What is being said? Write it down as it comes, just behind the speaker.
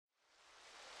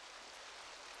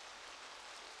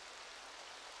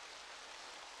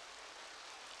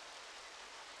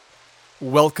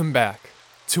Welcome back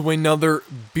to another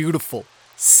beautiful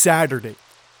Saturday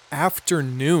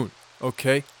afternoon,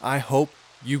 okay? I hope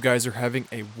you guys are having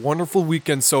a wonderful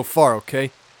weekend so far, okay?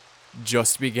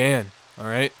 Just began,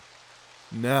 alright?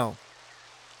 Now,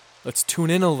 let's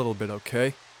tune in a little bit,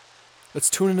 okay?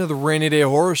 Let's tune into the Rainy Day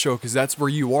Horror Show because that's where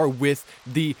you are with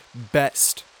the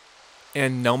best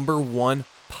and number one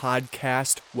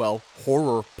podcast,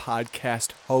 horror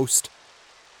podcast host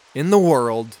in the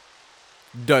world,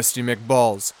 Dusty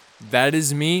McBalls. That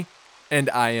is me, and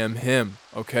I am him,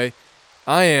 okay?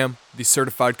 I am the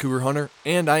certified cougar hunter,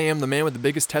 and I am the man with the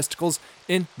biggest testicles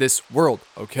in this world,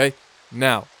 okay?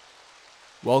 Now,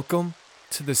 welcome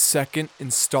to the second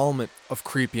installment of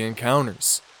Creepy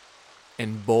Encounters.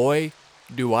 And boy,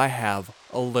 do I have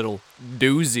a little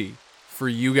doozy for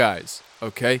you guys,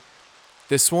 okay?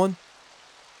 This one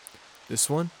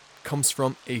comes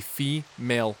from a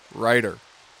female writer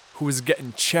who was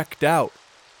getting checked out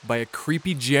by a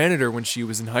creepy janitor when she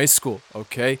was in high school,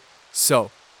 okay? So,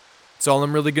 that's all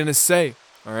I'm really gonna say,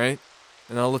 alright?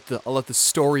 And I'll let the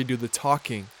story do the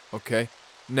talking, okay?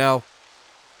 Now,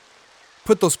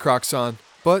 put those Crocs on,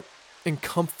 but in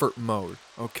comfort mode,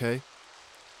 okay?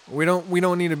 We don't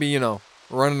need to be,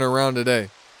 running around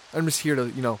today. I'm just here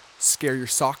to, scare your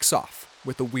socks off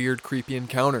with a weird, creepy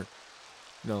encounter.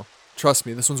 Trust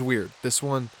me, this one's weird. This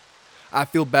one, I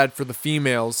feel bad for the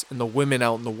females and the women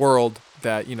out in the world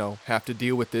that, have to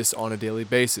deal with this on a daily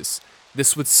basis.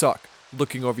 This would suck,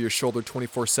 looking over your shoulder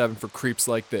 24/7 for creeps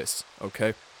like this,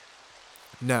 okay?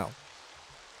 Now,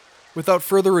 without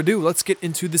further ado, let's get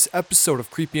into this episode of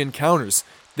Creepy Encounters.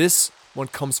 This one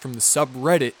comes from the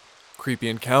subreddit Creepy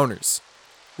Encounters,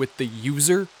 with the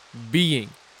user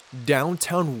being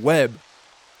Downtown Web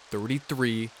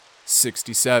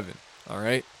 3367,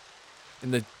 alright?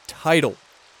 And the title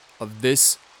of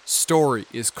this story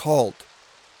is called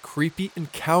Creepy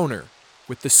Encounter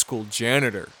with the School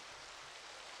Janitor.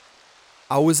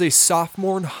 I was a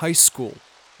sophomore in high school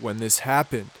when this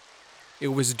happened. It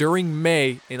was during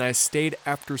May and I stayed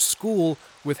after school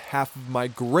with half of my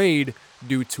grade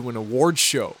due to an award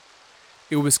show.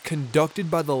 It was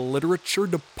conducted by the literature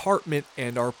department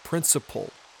and our principal.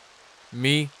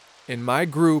 Me and my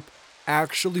group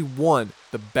actually won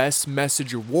the Best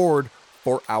Message Award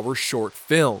for our short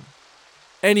film.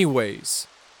 Anyways,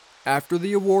 after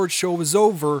the award show was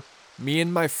over, me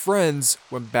and my friends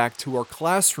went back to our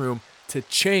classroom to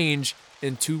change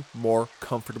into more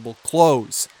comfortable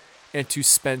clothes and to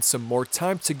spend some more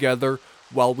time together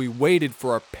while we waited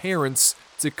for our parents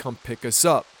to come pick us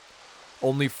up.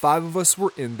 Only 5 of us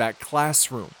were in that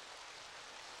classroom.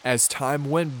 As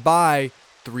time went by,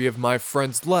 3 of my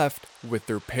friends left with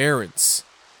their parents.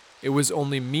 It was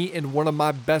only me and one of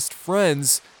my best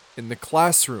friends in the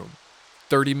classroom.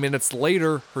 30 minutes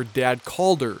later, her dad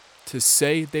called her to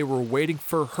say they were waiting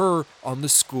for her on the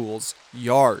school's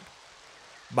yard.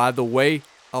 By the way,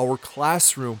 our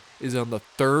classroom is on the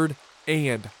 3rd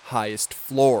and highest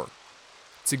floor.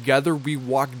 Together, we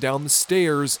walked down the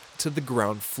stairs to the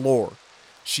ground floor.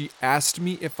 She asked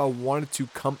me if I wanted to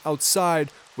come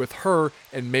outside with her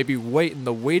and maybe wait in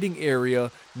the waiting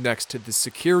area next to the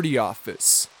security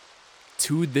office.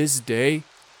 To this day,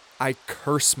 I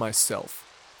curse myself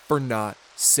for not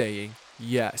saying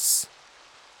yes.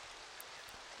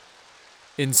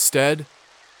 Instead,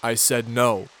 I said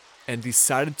no and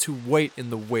decided to wait in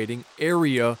the waiting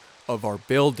area of our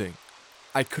building.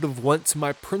 I could have went to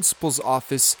my principal's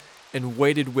office and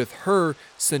waited with her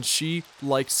since she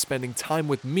liked spending time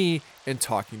with me and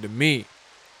talking to me.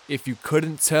 If you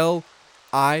couldn't tell,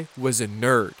 I was a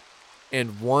nerd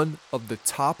and one of the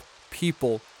top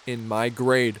people in my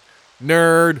grade.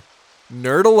 Nerd!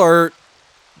 Nerd alert!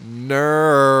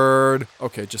 Nerd!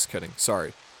 Okay, just kidding.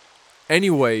 Sorry.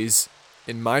 Anyways,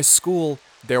 in my school,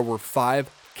 there were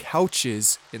 5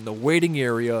 couches in the waiting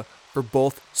area for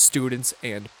both students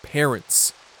and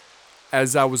parents.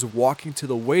 As I was walking to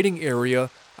the waiting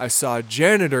area, I saw a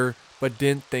janitor but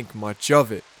didn't think much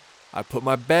of it. I put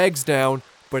my bags down,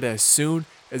 but as soon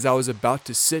as I was about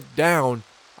to sit down,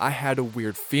 I had a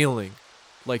weird feeling,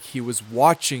 like he was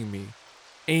watching me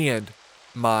and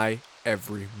my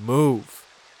every move.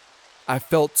 I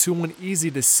felt too uneasy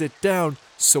to sit down,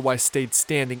 so I stayed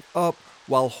standing up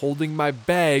while holding my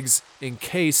bags in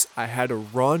case I had to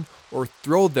run or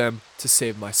throw them to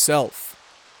save myself.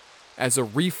 As a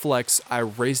reflex, I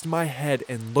raised my head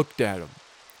and looked at him.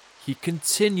 He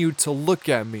continued to look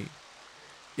at me.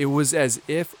 It was as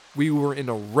if we were in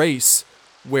a race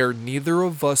where neither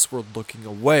of us were looking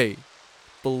away.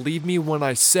 Believe me when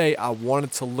I say I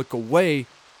wanted to look away,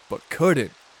 but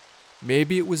couldn't.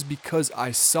 Maybe it was because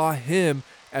I saw him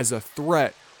as a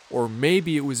threat or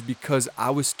maybe it was because I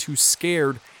was too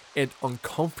scared and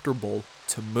uncomfortable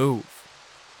to move.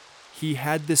 He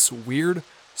had this weird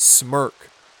smirk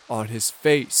on his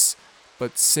face,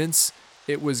 but since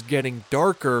it was getting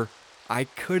darker, I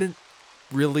couldn't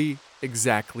really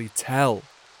exactly tell.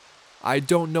 I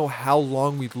don't know how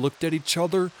long we looked at each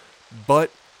other,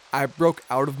 but I broke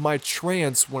out of my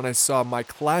trance when I saw my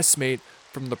classmate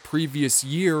from the previous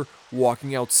year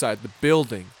walking outside the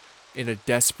building. In a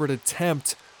desperate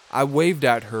attempt, I waved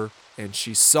at her and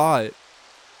she saw it.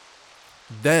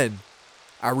 Then,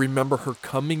 I remember her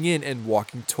coming in and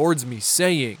walking towards me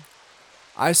saying,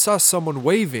 "I saw someone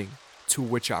waving," to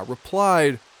which I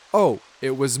replied, "Oh,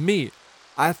 it was me.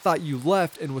 I thought you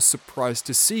left and was surprised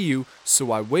to see you,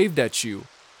 so I waved at you.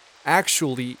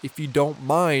 Actually, if you don't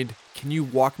mind, can you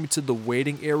walk me to the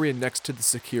waiting area next to the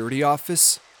security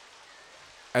office?"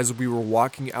 As we were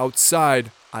walking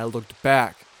outside, I looked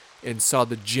back and saw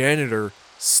the janitor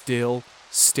still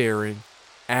staring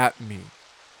at me.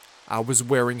 I was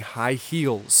wearing high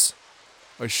heels,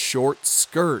 a short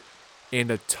skirt,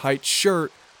 and a tight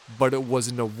shirt, but it was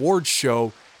an award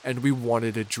show and we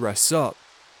wanted to dress up.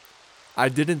 I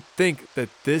didn't think that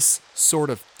this sort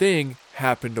of thing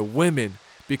happened to women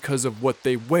because of what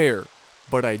they wear,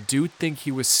 but I do think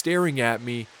he was staring at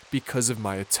me because of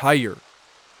my attire.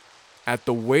 At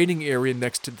the waiting area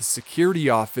next to the security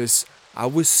office, I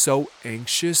was so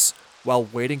anxious while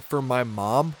waiting for my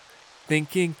mom,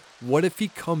 thinking, what if he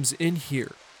comes in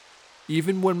here?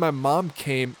 Even when my mom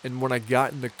came and when I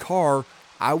got in the car,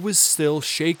 I was still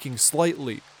shaking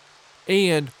slightly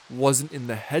and wasn't in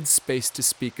the headspace to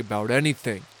speak about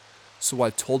anything. So I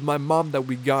told my mom that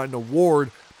we got an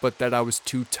award, but that I was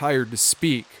too tired to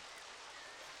speak.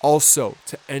 Also,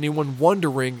 to anyone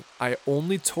wondering, I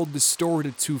only told this story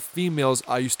to 2 females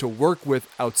I used to work with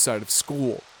outside of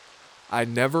school. I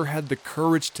never had the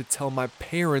courage to tell my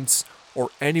parents or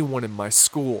anyone in my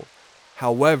school.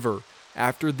 However,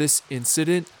 after this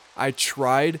incident, I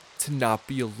tried to not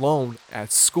be alone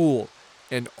at school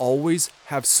and always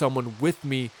have someone with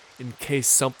me in case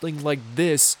something like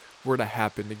this were to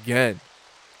happen again.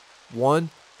 One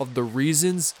of the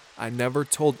reasons I never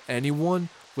told anyone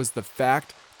was the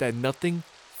fact that nothing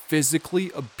physically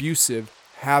abusive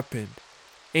happened,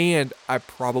 and I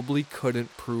probably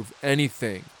couldn't prove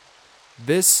anything.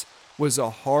 This was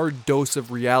a hard dose of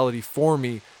reality for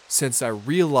me since I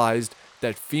realized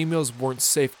that females weren't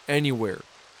safe anywhere,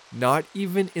 not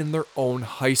even in their own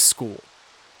high school.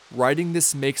 Writing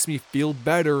this makes me feel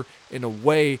better in a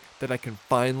way that I can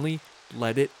finally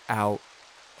let it out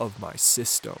of my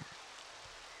system.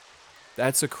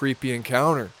 That's a creepy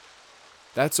encounter.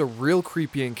 That's a real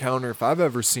creepy encounter if I've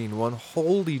ever seen one.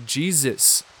 Holy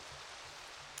Jesus.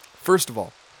 First of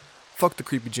all, fuck the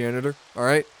creepy janitor,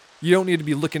 alright? You don't need to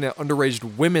be looking at underage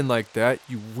women like that,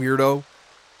 you weirdo.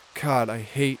 God, I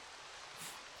hate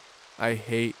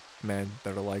men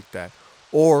that are like that.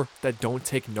 Or that don't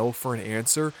take no for an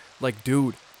answer. Like,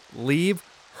 dude, leave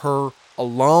her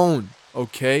alone,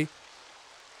 okay?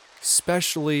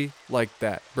 Especially like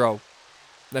that, bro.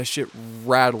 That shit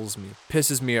rattles me,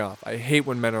 pisses me off. I hate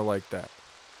when men are like that.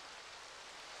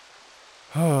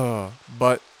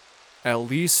 But at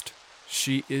least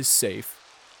she is safe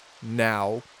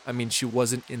now. I mean, she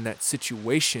wasn't in that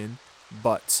situation,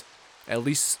 but at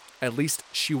least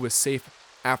she was safe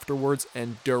afterwards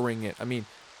and during it. I mean,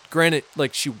 granted,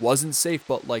 like, she wasn't safe,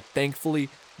 but like, thankfully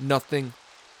nothing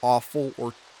awful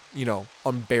or,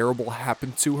 unbearable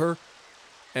happened to her.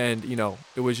 And,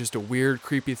 it was just a weird,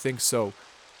 creepy thing. So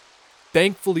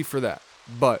thankfully for that.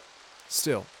 But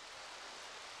still,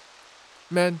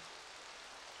 man,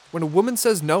 when a woman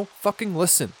says no, fucking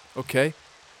listen, okay?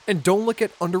 And don't look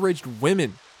at underage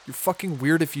women. You're fucking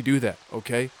weird if you do that,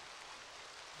 okay?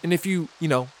 And if you,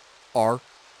 are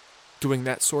doing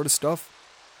that sort of stuff,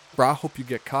 bro, I hope you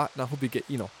get caught, and I hope you get,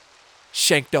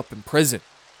 shanked up in prison,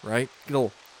 right? Get a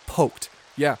little poked.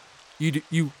 Yeah, you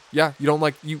don't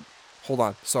like, hold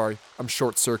on, sorry, I'm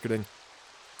short-circuiting.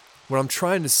 What I'm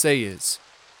trying to say is,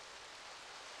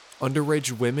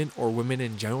 underage women or women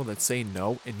in general that say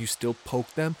no and you still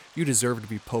poke them, you deserve to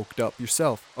be poked up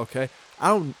yourself, okay? I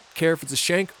don't care if it's a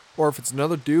shank or if it's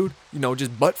another dude,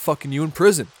 just butt fucking you in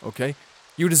prison, okay?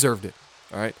 You deserved it,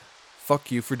 alright?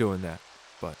 Fuck you for doing that,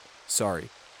 but sorry.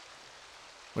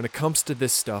 When it comes to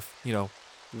this stuff,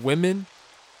 women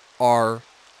are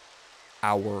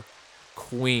our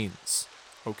queens,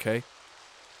 okay?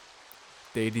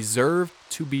 They deserve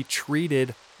to be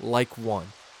treated like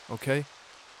one, okay?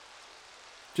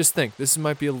 Just think, this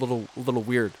might be a little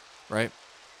weird, right?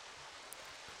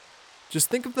 Just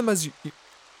think of them as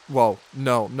Well,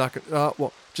 no, I'm not gonna.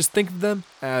 Well, just think of them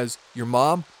as your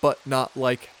mom, but not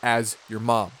like as your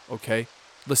mom. Okay,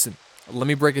 listen. Let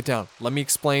me break it down. Let me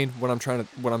explain what I'm trying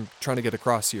to get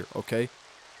across here. Okay,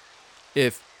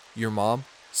 if your mom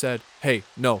said, "Hey,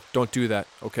 no, don't do that."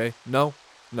 Okay, no,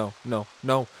 no, no,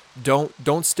 no.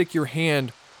 Don't stick your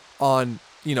hand on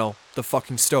the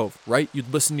fucking stove, right?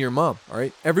 You'd listen to your mom. All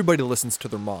right, everybody listens to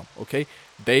their mom. Okay,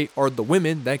 they are the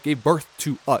women that gave birth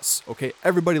to us. Okay,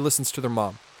 everybody listens to their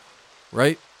mom.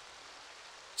 Right?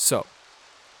 So,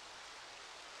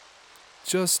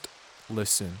 just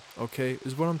listen, okay?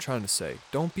 Is what I'm trying to say.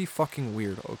 Don't be fucking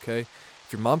weird, okay? If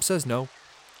your mom says no,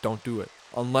 don't do it.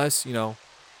 Unless you're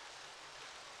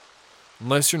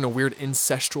in a weird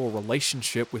incestual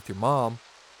relationship with your mom.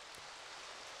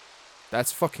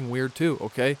 That's fucking weird too,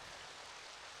 okay?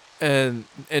 And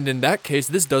in that case,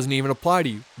 this doesn't even apply to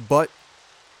you. But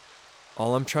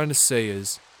all I'm trying to say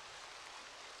is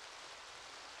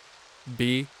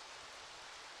be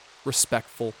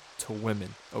respectful to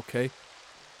women, okay?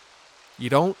 You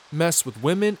don't mess with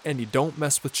women and you don't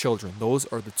mess with children. Those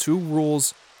are the two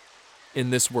rules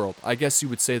in this world. I guess you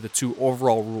would say the two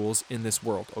overall rules in this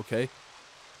world, okay?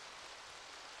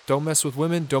 Don't mess with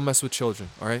women, don't mess with children,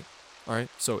 all right? All right?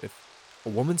 So if a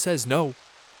woman says no,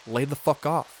 lay the fuck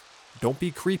off. Don't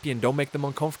be creepy and don't make them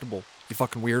uncomfortable, you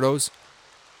fucking weirdos.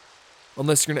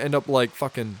 Unless you're going to end up like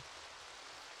fucking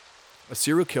a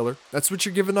serial killer. That's what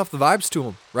you're giving off the vibes to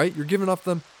them, right? You're giving off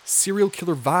them serial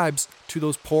killer vibes to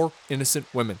those poor, innocent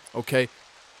women, okay?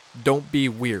 Don't be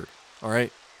weird, all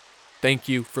right? Thank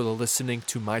you for listening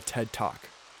to my TED Talk.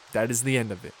 That is the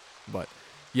end of it. But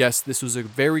yes, this was a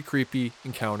very creepy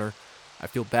encounter. I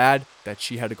feel bad that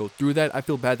she had to go through that. I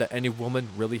feel bad that any woman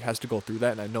really has to go through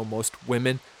that, and I know most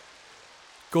women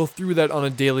go through that on a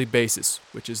daily basis,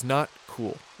 which is not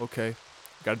cool, okay?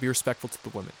 Got to be respectful to the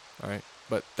women, all right?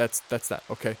 But that's that,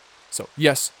 okay? So,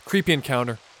 yes, creepy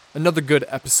encounter. Another good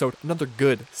episode. Another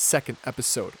good second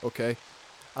episode, okay?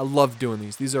 I love doing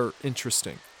these. These are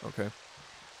interesting, okay?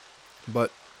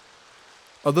 But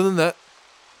other than that,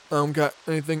 I don't got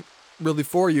anything really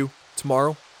for you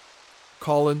tomorrow.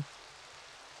 Colin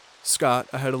Scott.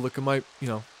 I had to look at my,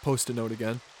 post-it note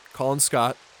again. Colin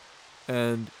Scott.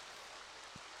 And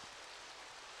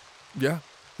yeah,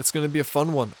 it's going to be a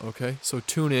fun one, okay? So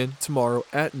tune in tomorrow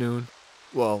at noon.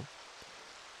 Well,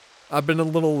 I've been a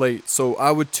little late, so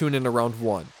I would tune in around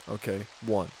 1, okay?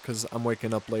 1, because I'm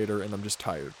waking up later and I'm just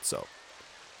tired, so.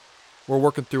 We're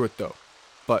working through it, though.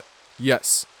 But,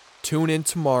 yes, tune in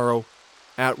tomorrow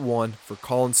at 1 for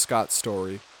Colin Scott's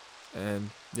story. And,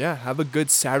 yeah, have a good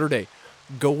Saturday.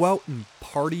 Go out and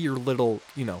party your little,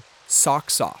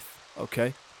 socks off,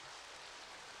 okay?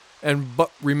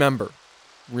 But remember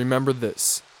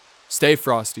this. Stay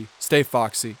frosty, stay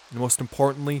foxy, and most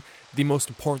importantly, the most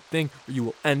important thing, or you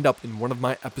will end up in one of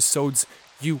my episodes,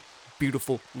 you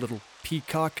beautiful little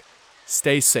peacock.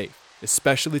 Stay safe,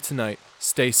 especially tonight.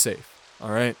 Stay safe,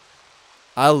 all right?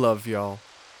 I love y'all.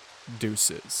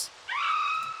 Deuces.